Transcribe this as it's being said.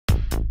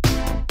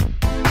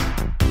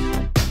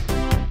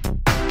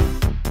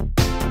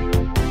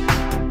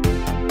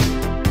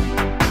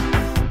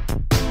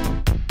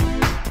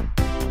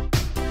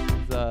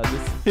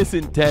is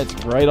intense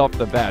right off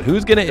the bat.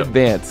 Who's going to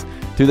advance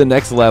to the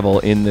next level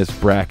in this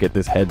bracket,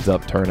 this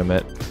heads-up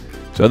tournament?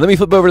 So let me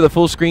flip over to the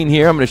full screen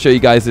here. I'm going to show you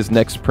guys this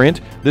next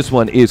print. This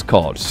one is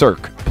called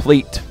Cirque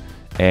Plate.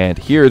 And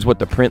here's what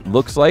the print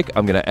looks like.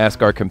 I'm going to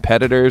ask our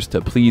competitors to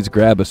please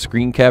grab a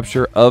screen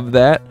capture of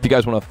that. If you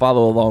guys want to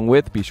follow along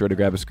with, be sure to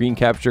grab a screen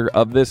capture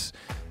of this.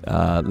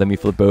 Let me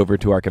flip over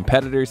to our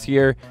competitors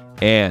here.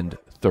 And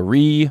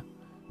 3,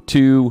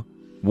 2,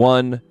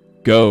 1,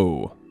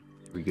 go.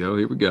 Here we go.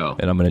 Here we go.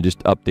 And I'm going to just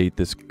update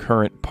this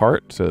current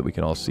part so that we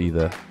can all see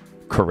the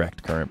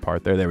correct current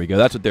part there. There we go.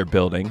 That's what they're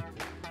building.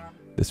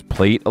 This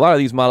plate. A lot of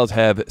these models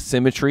have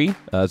symmetry,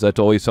 so that's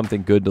always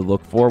something good to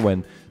look for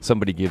when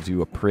somebody gives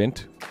you a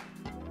print.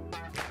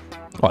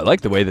 Oh, I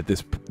like the way that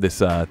this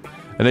I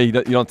know you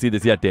don't see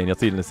this yet, Dan. You'll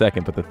see it in a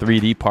second, but the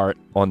 3D part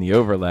on the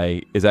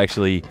overlay is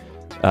actually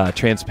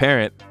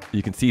transparent.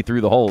 You can see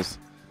through the holes,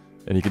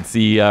 and you can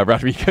see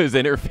Rodrigo's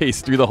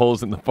interface through the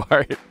holes in the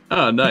part.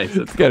 Oh, nice.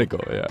 That's kind of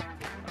cool, yeah.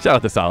 Shout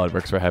out to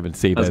SolidWorks for having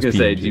saved that. I was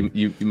going to say,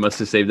 you must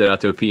have saved that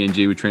out to a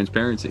PNG with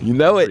transparency. You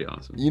know it. Pretty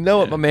awesome. You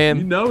know it, my man.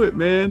 You know it,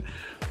 man.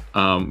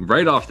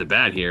 Right off the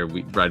bat here,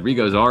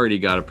 Rodrigo's already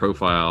got a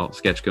profile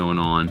sketch going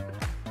on.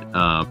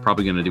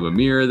 Probably going to do a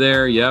mirror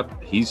there.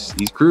 Yep, he's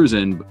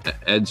cruising.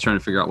 Ed's trying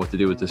to figure out what to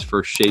do with this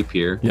first shape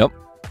here. Yep.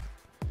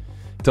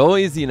 It's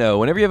always, you know,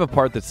 whenever you have a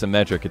part that's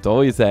symmetric, it's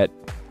always that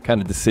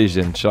kind of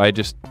decision. Should I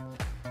just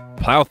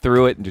plow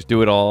through it and just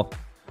do it all?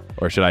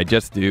 Or should I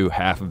just do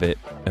half of it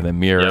and then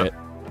mirror it?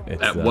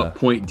 At what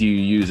point do you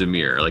use a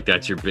mirror? Like,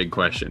 that's your big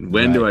question.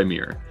 When do I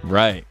mirror?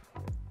 Right.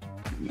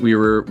 We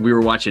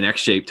were watching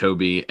X-Shape,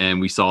 Toby,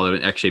 and we saw that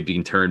an X-Shape you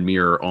can turn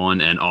mirror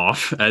on and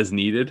off as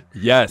needed.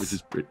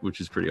 Yes. Which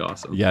is pretty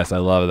awesome. Yes, I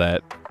love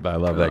that. I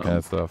love that kind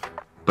of stuff.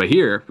 But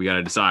here, we got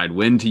to decide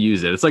when to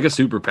use it. It's like a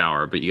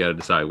superpower, but you got to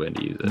decide when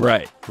to use it.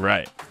 Right,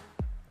 right.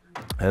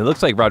 And it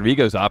looks like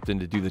Rodrigo's opting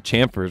to do the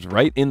chamfers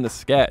right in the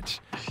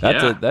sketch.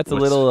 That's a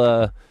little,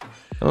 I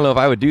don't know if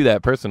I would do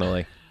that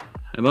personally.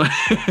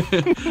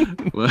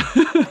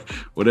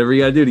 Whatever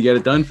you got to do to get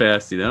it done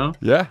fast, you know?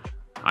 Yeah.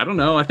 I don't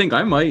know. I think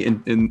I might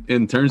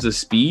in terms of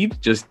speed,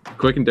 just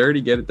quick and dirty,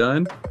 get it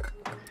done.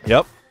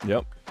 Yep.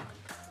 I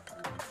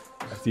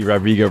see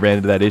Rodrigo ran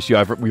into that issue.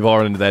 We've all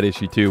run into that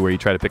issue too, where you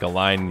try to pick a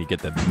line and you get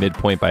the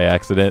midpoint by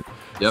accident.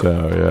 Yep.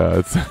 So yeah,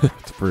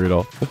 it's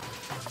brutal.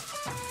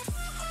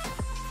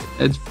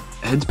 Ed's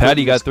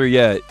Patty got through.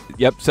 Yeah.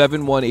 Yep.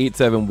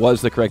 7187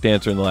 was the correct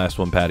answer in the last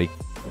one, Patty.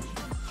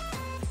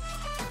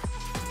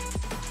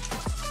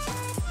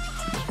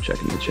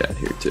 Checking the chat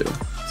here too.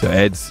 So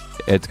Ed's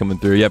coming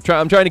through. Yeah,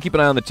 I'm trying to keep an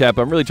eye on the chat,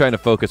 but I'm really trying to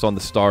focus on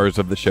the stars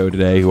of the show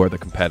today, who are the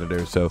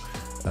competitors. So,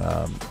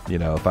 you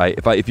know,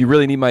 if you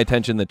really need my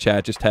attention in the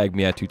chat, just tag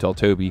me at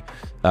TooTallToby.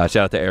 Shout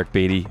out to Eric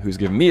Beatty, who's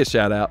giving me a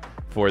shout out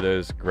for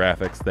those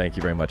graphics. Thank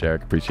you very much,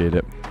 Eric. Appreciate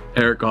it.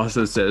 Eric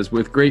also says,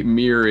 with great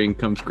mirroring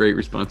comes great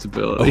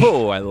responsibility.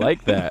 Oh, I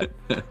like that.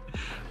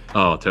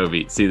 Oh,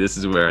 Toby. See, this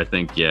is where I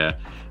think,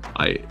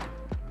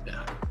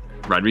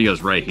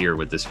 Rodrigo's right here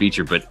with this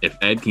feature, but if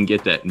Ed can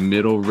get that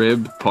middle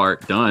rib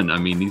part done, I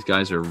mean, these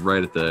guys are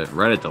right at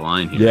the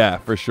line here. Yeah,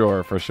 for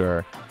sure.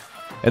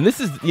 And this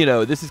is, you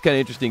know, this is kind of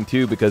interesting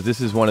too, because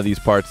this is one of these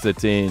parts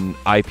that's in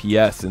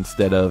IPS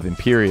instead of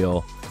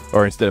imperial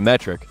or instead of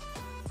metric.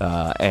 You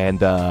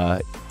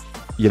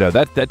know,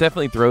 that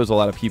definitely throws a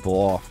lot of people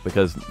off,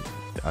 because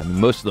I mean,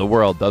 most of the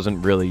world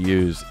doesn't really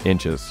use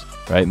inches,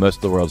 right? Most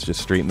of the world's just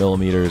straight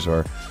millimeters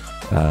or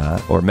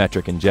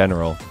metric in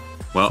general.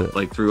 Well, so,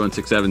 like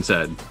 3167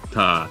 said,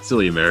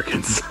 silly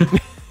Americans.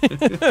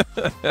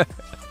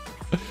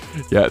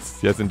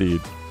 Yes, indeed.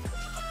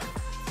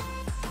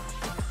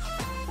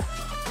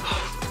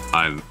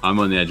 I'm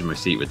on the edge of my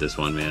seat with this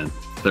one, man.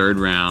 Third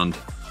round,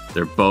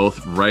 they're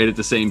both right at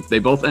the same. They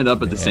both end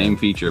up at the same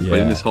feature,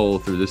 putting this hole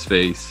through this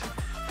face,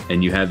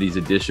 and you have these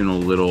additional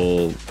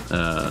little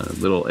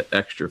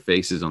extra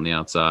faces on the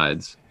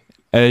outsides.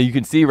 And you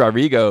can see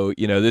Rodrigo.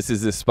 You know, this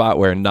is this spot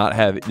where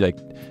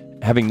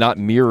having not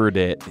mirrored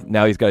it,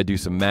 now he's got to do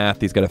some math.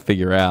 He's got to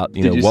figure out,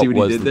 Did you see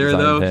what he did there,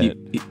 though?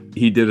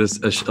 He did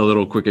a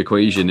little quick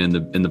equation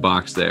in the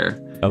box there.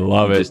 I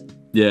love it.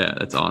 Yeah,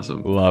 that's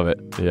awesome. Love it.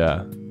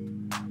 Yeah.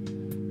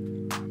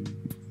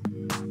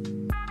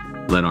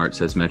 Lennart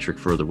says metric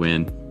for the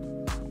win.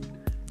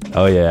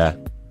 Oh yeah.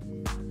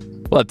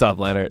 What's up,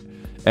 Leonard?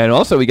 And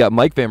also we got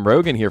Mike Van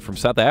Rogen here from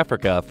South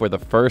Africa for the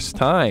first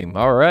time.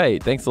 All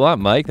right. Thanks a lot,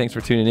 Mike. Thanks for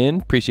tuning in.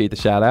 Appreciate the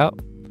shout out.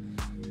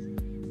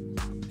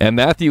 And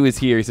Matthew is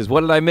here. He says,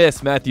 what did I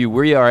miss? Matthew,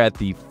 we are at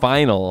the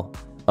final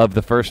of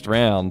the first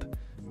round.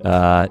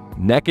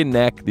 Neck and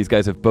neck. These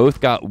guys have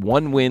both got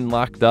one win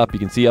locked up. You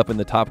can see up in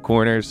the top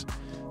corners.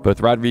 Both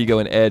Rodrigo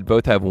and Ed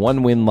both have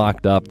one win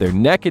locked up. They're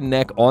neck and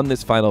neck on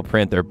this final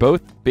print. They're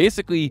both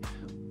basically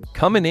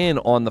coming in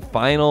on the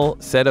final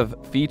set of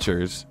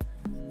features.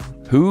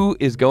 Who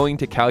is going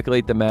to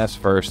calculate the mass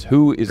first?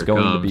 Who is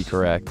going to be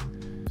correct?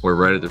 We're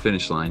right at the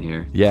finish line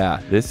here. Yeah,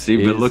 but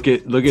look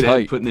at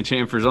him putting the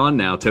chamfers on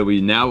now,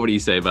 Toby. Now what do you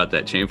say about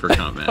that chamfer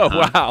comment?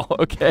 Oh, wow.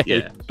 Okay.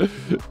 Yeah.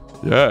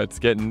 Yeah, it's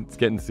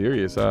getting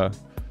serious, huh?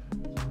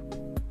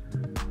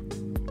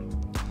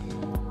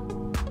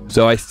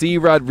 So I see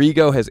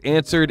Rodrigo has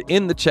answered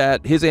in the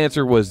chat. His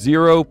answer was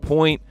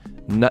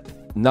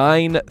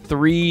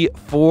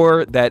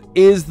 0.934. That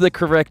is the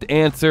correct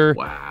answer.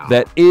 Wow.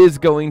 That is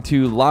going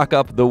to lock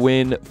up the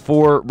win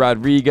for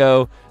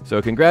Rodrigo.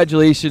 So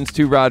congratulations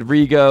to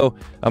Rodrigo.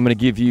 I'm going to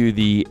give you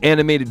the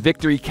animated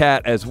victory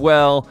cat as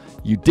well.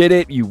 You did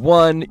it. You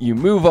won. You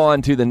move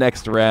on to the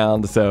next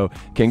round. So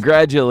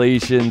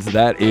congratulations.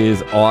 That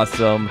is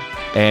awesome.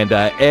 And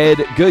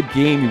Ed, good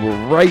game. You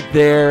were right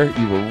there.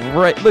 You were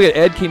right. Look at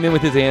Ed came in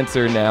with his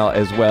answer now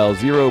as well.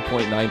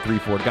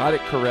 0.934. Got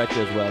it correct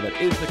as well. That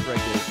is the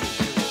correct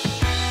answer.